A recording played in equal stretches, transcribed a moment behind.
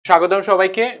স্বাগতম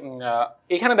সবাইকে।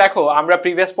 এখানে দেখো আমরা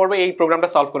প্রিভিয়াস পর্বে এই প্রোগ্রামটা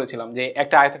সলভ করেছিলাম যে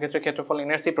একটা আয়তক্ষেত্রের ক্ষেত্রফল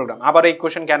নির্ণয়ের সি প্রোগ্রাম। আবার এই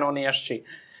কোশ্চেন কেন নিয়ে আসছি,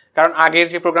 কারণ আগের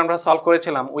যে প্রোগ্রামটা সলভ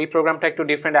করেছিলাম ওই প্রোগ্রামটা একটু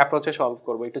ডিফারেন্ট অ্যাপ্রোচে সলভ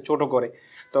করবো, একটু ছোট করে।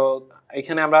 তো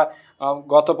এখানে আমরা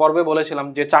গত পর্বে বলেছিলাম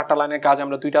যে 4টা লাইনের কাজ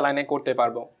আমরা 2টা লাইনে করতে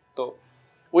পারবো। তো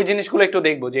ওই জিনিসগুলো একটু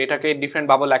দেখবো যে এটাকে ডিফারেন্ট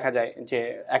ভাবে লেখা যায়, যে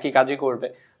একই কাজই করবে।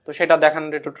 তো সেটা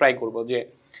দেখানোর একটু ট্রাই করবো। যে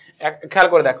খেয়াল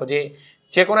করে দেখো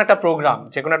যে কোনো একটা প্রোগ্রাম,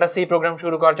 যে কোনো একটা সি প্রোগ্রাম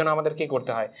শুরু করার জন্য আমাদের কি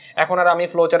করতে হয়। এখন আর আমি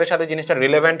ফ্লোচার্টের সাথে জিনিসটা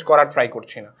রিলেভেন্ট করার ট্রাই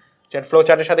করছি না, যে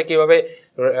ফ্লোচার্টের সাথে কীভাবে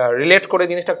রিলেট করে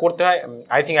জিনিসটা করতে হয়।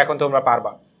 আই থিঙ্ক এখন তোমরা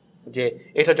পারবা যে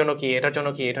এটার জন্য কি, এটার জন্য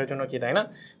কি, এটার জন্য কি, তাই না?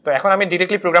 তো এখন আমি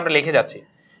ডিরেক্টলি প্রোগ্রামটা লিখে যাচ্ছি।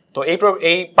 তো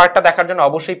এই পার্টটা দেখার জন্য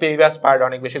অবশ্যই প্রিভিয়াস পার্ট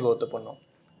অনেক বেশি গুরুত্বপূর্ণ।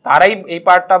 তারাই এই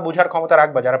পার্টটা বোঝার ক্ষমতা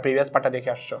রাখবা যারা প্রিভিয়াস পার্টটা দেখে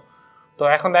আসছো। তো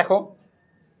এখন দেখো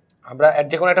আমরা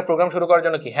যে কোনো একটা প্রোগ্রাম শুরু করার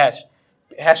জন্য কি হ্যাশ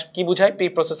কি বুঝায়, প্রি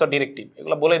প্রসেসর ডিরেক্টিভ,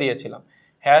 এগুলো বলে দিয়েছিলাম।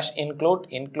 হ্যাশ ইনক্লুড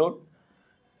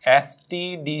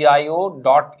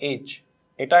stdio.h,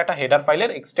 এটা একটা হেডার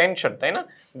ফাইলের এক্সটেনশন, তাই না?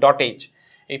 .h,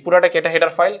 এই পুরোটাকে এটা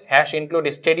header file hash include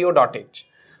stdio.h।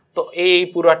 তো এই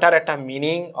পুরোটার একটা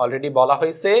মিনিং অলরেডি বলা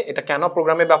হয়েছে, এটা কেন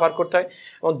প্রোগ্রামে ব্যবহার করতে হয়,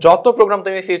 এবং যত প্রোগ্রাম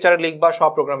তুমি ফিউচারে লিখবা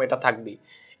সব প্রোগ্রামে এটা থাকবেই।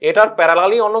 এটার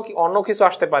প্যারালালি অন্য কিছু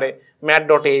আসতে পারে,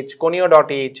 mat.h,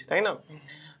 conio.h, তাই না?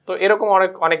 তো এরকম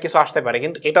অনেক কিছু আসতে পারে,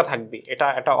 কিন্তু এটা থাকবে,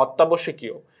 এটা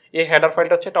অত্যাবশ্যকীয়। এই হেডার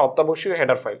ফাইলটা হচ্ছে এটা অত্যাবশ্যকীয়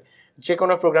হেডার ফাইল, যে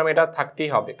কোনো প্রোগ্রামে এটা থাকতেই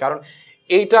হবে। কারণ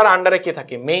এইটার আন্ডারে কে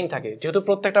থাকে, মেইন থাকে। যেহেতু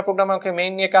প্রত্যেকটা প্রোগ্রাম আমাকে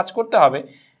মেইন নিয়ে কাজ করতে হবে,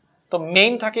 তো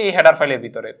মেইন থাকে এই হেডার ফাইলের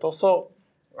ভিতরে। তো সো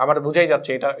আমার বুঝাই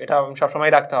যাচ্ছে এটা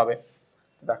সবসময় রাখতে হবে।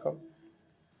 দেখো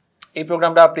এই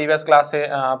প্রোগ্রামটা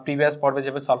প্রিভিয়াস পর্বে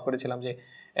যেভাবে সলভ করেছিলাম, যে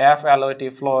এফ এলওটি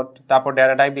ফ্লোট, তারপর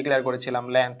ডেটা টাইপ ডিক্লেয়ার করেছিলাম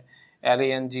লেন্থ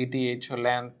LENGTH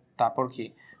লেন্থ, তারপর কি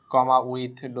কমা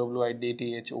উইথ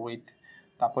WIDTH উইথ,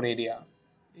 তারপর এরিয়া,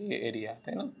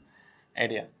 তাই না?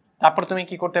 এরিয়া। তারপর তুমি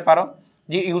কি করতে পারো,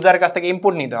 যে ইউজারের কাছ থেকে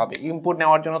ইনপুট নিতে হবে। ইনপুট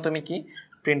নেওয়ার জন্য তুমি কি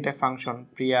প্রিন্টএফ ফাংশন,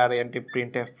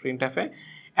 প্রিন্টএফে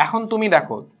এখন তুমি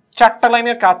দেখো 4টা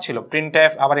লাইনের কাজ ছিল।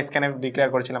 প্রিন্টএফ আবার স্ক্যানএফ ডিক্লেয়ার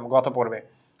করেছিলাম গত পর্বে,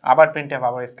 আবার প্রিন্টএফ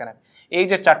আবার স্ক্যানএফ। এই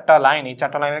যে 4টা লাইন, এই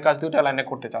 4টা লাইনের কাজ 2টা লাইনে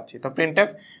করতে চাচ্ছি। তো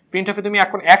প্রিন্টএফে তুমি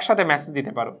এখন একসাথে মেসেজ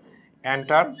দিতে পারো,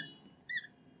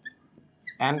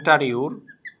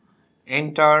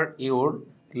 enter your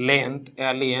length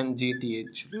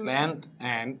LENGTH length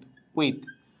and width,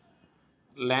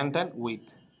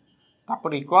 তারপর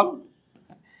ইকুয়াল।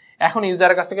 এখন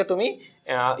ইউজারের কাছ থেকে তুমি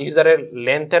ইউজারের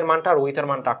লেন্থের মানটা আর উইথের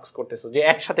মানটা আস্ক করতেছো, যে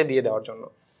একসাথে দিয়ে দেওয়ার জন্য।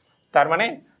 তার মানে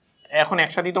এখন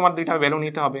একসাথেই তোমার 2টা ভ্যালু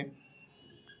নিতে হবে।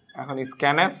 এখন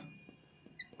স্ক্যানএফ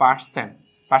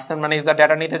পার্সেন্ট মানে ইউজার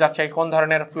ডাটা নিতে যাচ্ছে কোন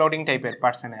ধরনের, ফ্লোটিং টাইপের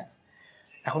 %f।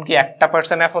 এখন কি একটা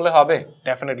 %f হলে হবে?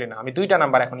 ডেফিনেটলি না, আমি 2টা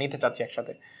নাম্বার এখন নিতে চাচ্ছি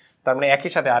একসাথে। তার মানে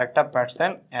একই সাথে আরেকটা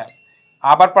 %f,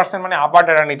 আবার পার্সেন্ট মানে আবার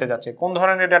ডাটা নিতে যাচ্ছে কোন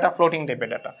ধরনের ডাটা, ফ্লোটিং টাইপের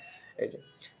ডাটা। এই যে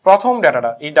প্রথম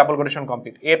ডাটাটা, এই ডাবল কোটেশন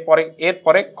কমপ্লিট,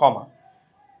 এরপরে কমা,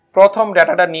 প্রথম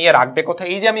ডাটাটা নিয়ে রাখবে কোথায়?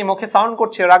 এই যে আমি মুখে সাউন্ড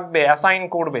করছি রাখবে, অ্যাসাইন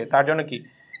করবে, তার জন্য কি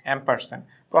 %।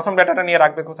 প্রথম ডাটাটা নিয়ে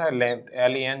রাখবে কোথায়, লেন্থ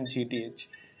LENGTH,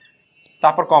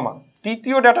 তারপর কমা।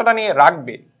 তৃতীয় ডাটাটা নিয়ে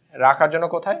রাখার জন্য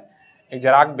কোথায়, এই যে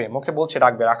রাখবে, মুখে বলছে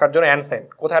রাখবে, রাখার জন্য অ্যানসাইন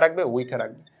কোথায় রাখবে, উইথে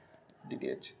রাখবে,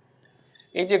 DTH।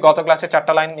 এই যে গত ক্লাসে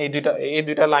 4টা লাইন, এই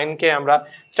দুইটা লাইনকে আমরা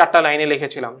 4টা লাইনে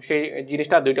লিখেছিলাম, সেই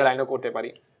জিনিসটা 2টা লাইনও করতে পারি।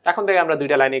 এখন থেকে আমরা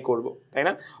 2টা লাইনেই করব, তাই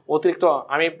না? অতিরিক্ত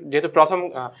আমি যেহেতু প্রথম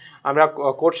আমরা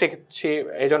কোড শিখছি,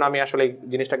 এই জন্য আমি আসলে এই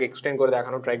জিনিসটাকে এক্সটেন্ড করে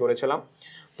দেখানোর ট্রাই করেছিলাম।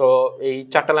 তো এই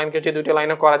 4টা লাইনকে যে 2টা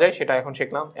লাইনও করা যায় সেটা এখন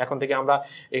শিখলাম। এখন থেকে আমরা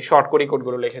এই শর্ট করে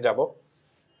কোডগুলো লিখে যাব।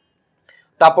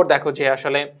 তারপর দেখো যে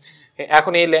আসলে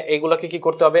এখন এইগুলোকে কি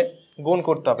করতে হবে, গুণ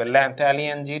করতে হবে। লেন্থ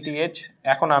LENGTH,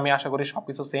 এখন আমি আশা করি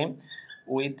সবকিছু সেম,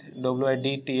 উইথ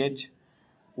WIDTH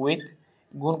উইথ,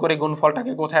 গুণ করে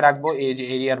গুণফলটাকে কোথায় রাখবো, এই যে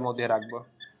এরিয়ার মধ্যে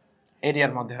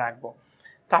রাখবো।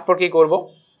 তারপর কি করব,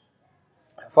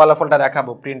 ফলাফলটা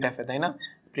দেখাবো প্রিন্টএফে, তাই না?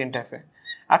 প্রিন্টএফে।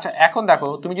 আচ্ছা এখন দেখো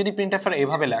তুমি যদি প্রিন্টএফের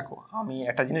এভাবে লেখো, আমি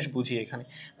একটা জিনিস বুঝি এখানে,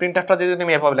 প্রিন্টএফটা যদি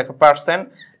তুমি এভাবে লেখো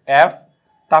 %f,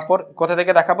 তারপর কোথা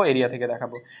থেকে দেখাবো, এরিয়া থেকে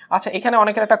দেখাবো। আচ্ছা এখানে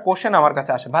অনেকের একটা কোশ্চেন আমার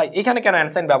কাছে আসে, ভাই এখানে কেন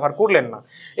অ্যানসাইন ব্যবহার করলেন না,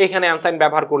 এখানে অ্যানসাইন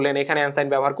ব্যবহার করলেন, এখানে অ্যানসাইন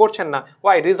ব্যবহার করছেন না,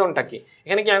 ওয়াই, রিজনটা কি,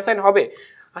 এখানে কি অ্যানসাইন হবে?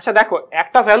 আচ্ছা দেখো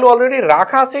একটা ভ্যালু অলরেডি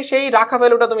রাখা আছে, সেই রাখা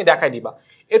ভ্যালুটা তুমি দেখাই দিবা।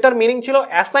 এটার মিনিং ছিল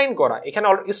অ্যাসাইন করা, এখানে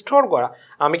স্টোর করা।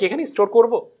 আমি কি এখানে স্টোর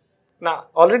করব না,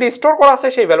 অলরেডি স্টোর করা আছে,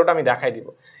 সেই ভ্যালুটা আমি দেখাই দিব।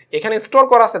 এখানে স্টোর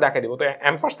করা আছে দেখাই দিব। তো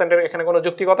 %এর এখানে কোনো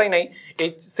যৌক্তিকতাই নাই, এই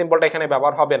সিম্বলটা এখানে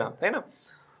ব্যবহার হবে না, তাই না?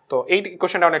 তো এই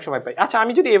কোশ্চেনটা অনেক সময় পাই। আচ্ছা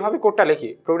আমি যদি এভাবে কোডটা লিখি,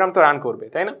 প্রোগ্রাম তো রান করবে,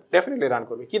 তাই না? ডেফিনেটলি রান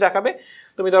করবে। কি দেখাবে,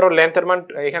 তুমি ধরো লেন্থের মান,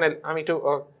 এখানে আমি একটু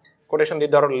কোটেশন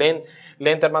দিই, ধরো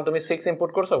লেন্থের মান তুমি 6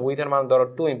 ইনপুট করছো, উইথের মান ধরো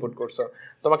 2 ইনপুট করছো,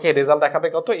 তোমাকে রেজাল্ট দেখাবে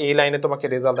কত, এই লাইনে তোমাকে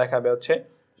রেজাল্ট দেখাবে হচ্ছে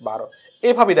 12,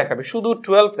 এভাবেই দেখাবে, শুধু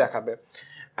 12 দেখাবে।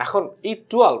 এখন এই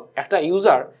 12 একটা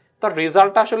ইউজার তার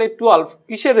রেজাল্টটা আসলে 12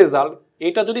 কিসের রেজাল্ট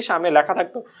এটা যদি সামনে লেখা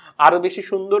থাকতো আরো বেশি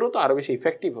সুন্দর হতো, আরো বেশি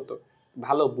ইফেক্টিভ হতো,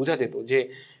 ভালো বোঝা যেত যে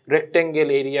রেক্টেঙ্গেল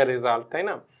এরিয়া রেজাল্ট, তাই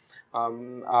না?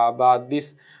 বা দিস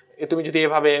তুমি যদি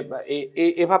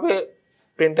এভাবে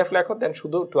প্রিন্টএফ লেখো দেন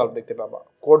শুধু 12 দেখতে পাবা,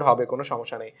 কোড হবে, কোনো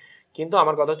সমস্যা নেই। কিন্তু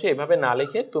আমার কথা হচ্ছে এভাবে না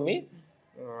লিখে তুমি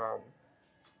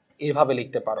এভাবে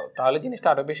লিখতে পারো, তাহলে জিনিসটা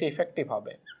আরো বেশি ইফেক্টিভ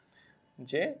হবে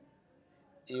যে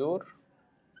your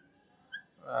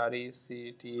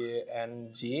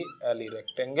RECTANGLE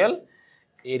rectangle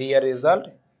area result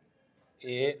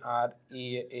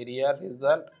area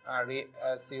result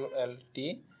RESULT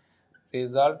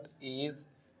result is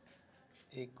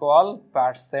equal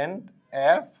percent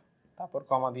F তারপর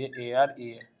কমা দিয়ে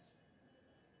ARE।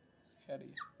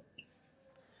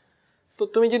 তো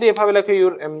তুমি যদি এভাবে লেখো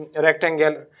ইউর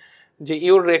রেক্টেঙ্গেল, যে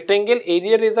your rectangle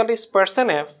area result is percent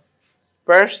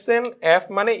F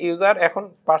মানে ইউজার, এখন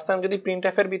পার্সেন্ট যদি প্রিন্ট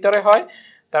এফ এর ভিতরে হয়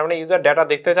তার মানে ইউজার ডেটা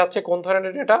দেখতে যাচ্ছে কোন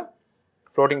ধরনের ডেটা,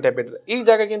 ফ্লোটিং টাইপের। এই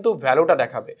জায়গায় কিন্তু ভ্যালুটা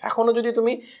দেখাবে। এখনো যদি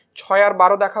তুমি 6 আর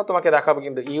 12 দেখাও তোমাকে দেখাবে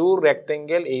কিন্তু your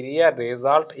rectangle area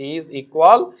result is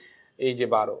equal এই যে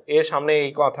 12, এর সামনে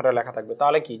এই কথাটা লেখা থাকবে।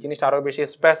 তাহলে কি জিনিসটা আরো বেশি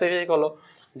স্পেসিফিক হলো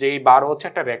যে এই 12 হচ্ছে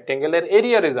একটা রেক্টেঙ্গেলের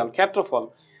এরিয়া রেজাল্ট, ক্ষেত্রফল,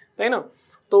 তাই না?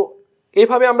 তো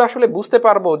এভাবে আমরা আসলে বুঝতে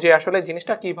পারবো যে আসলে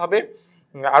জিনিসটা কিভাবে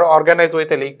আরো অর্গানাইজ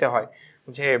ওয়েতে লিখতে হয়,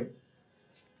 যে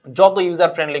যত ইউজার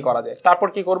ফ্রেন্ডলি করা যায়। তারপর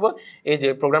কি করব, এই যে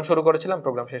প্রোগ্রাম শুরু করেছিলাম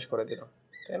প্রোগ্রাম শেষ করে দিলাম,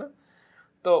 তাই না?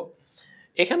 তো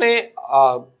এখানে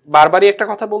বারবারই একটা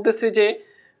কথা বলতেছি যে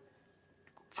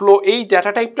ফ্লো, এই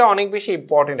ডেটা টাইপটা অনেক বেশি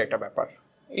ইম্পর্টেন্ট একটা ব্যাপার।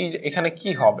 এই এখানে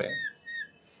কি হবে,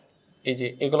 এই যে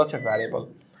এগুলো হচ্ছে ভ্যারিয়েবল।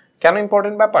 কেন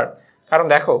ইম্পর্টেন্ট ব্যাপার? কারণ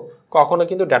দেখো কখনো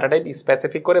কিন্তু ডাটা টাইপ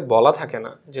স্পেসিফিক করে বলা থাকে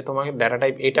না যে তোমাকে ডাটা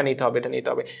টাইপ এটা নিতে হবে, এটা নিতে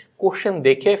হবে। কোশ্চেন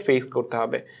দেখে ফেস করতে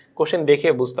হবে, কোশ্চেন দেখে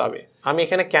বুঝতে হবে। আমি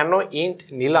এখানে কেন ইন্ট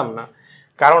নিলাম না,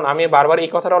 কারণ আমি বারবার এই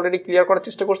কথাটা অলরেডি ক্লিয়ার করার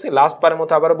চেষ্টা করছি, লাস্ট বারের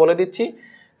মতো আবার বলে দিচ্ছি।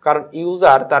 কারণ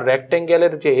ইউজার তার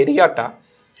রেক্টেঙ্গেলের যে এরিয়াটা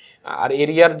আর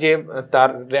এরিয়ার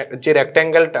যে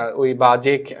রেক্টেঙ্গেলটা ওই বা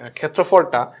যে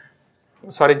ক্ষেত্রফলটা,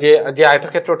 সরি যে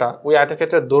আয়তক্ষেত্রটা, ওই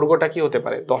আয়তক্ষেত্রের দৈর্ঘ্যটা কি হতে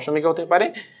পারে, দশমিক হতে পারে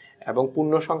এবং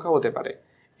পূর্ণ সংখ্যা হতে পারে।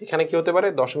 এখানে কি হতে পারে,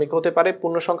 দশমিক হতে পারে,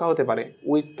 পূর্ণ সংখ্যা হতে পারে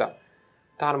উইথটা।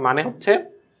 তার মানে হচ্ছে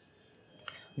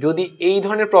যদি এই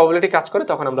ধরনের প্রবাবিলিটি কাজ করে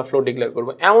তখন আমরা ফ্লোট ডিক্লেয়ার করব।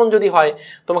 এমন যদি হয়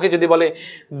তোমাকে যদি বলে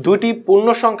দুটি পূর্ণ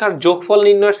সংখ্যার যোগফল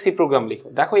নির্ণয়ের সি প্রোগ্রাম লিখো,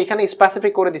 দেখো এখানে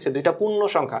স্পেসিফিক করে দিচ্ছে দুইটা পূর্ণ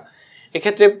সংখ্যা,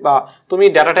 এক্ষেত্রে তুমি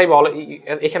ডাটা টাইপ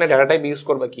এখানে ডাটা টাইপ ইউজ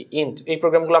করবে কি ইন্ট। এই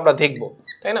প্রোগ্রামগুলো আমরা দেখব,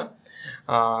 তাই না?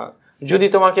 যদি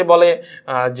তোমাকে বলে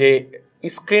যে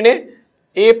স্ক্রিনে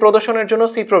এ প্রদর্শনের জন্য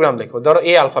সি প্রোগ্রাম লেখো, ধরো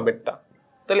এ আলফাবেটটা,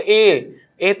 তাহলে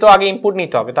এ তো আগে ইনপুট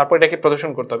নিতে হবে, তারপর এটাকে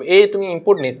প্রদর্শন করতে হবে। তুমি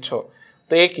ইনপুট নিচ্ছ,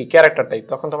 তো এ কি ক্যারেক্টার টাইপ,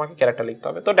 তখন তোমাকে ক্যারেক্টার লিখতে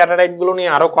হবে। তো ডাটা টাইপগুলো নিয়ে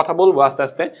আরও কথা বলবো আস্তে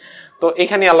আস্তে। তো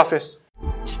এখানে আল্লাহ হাফেজ।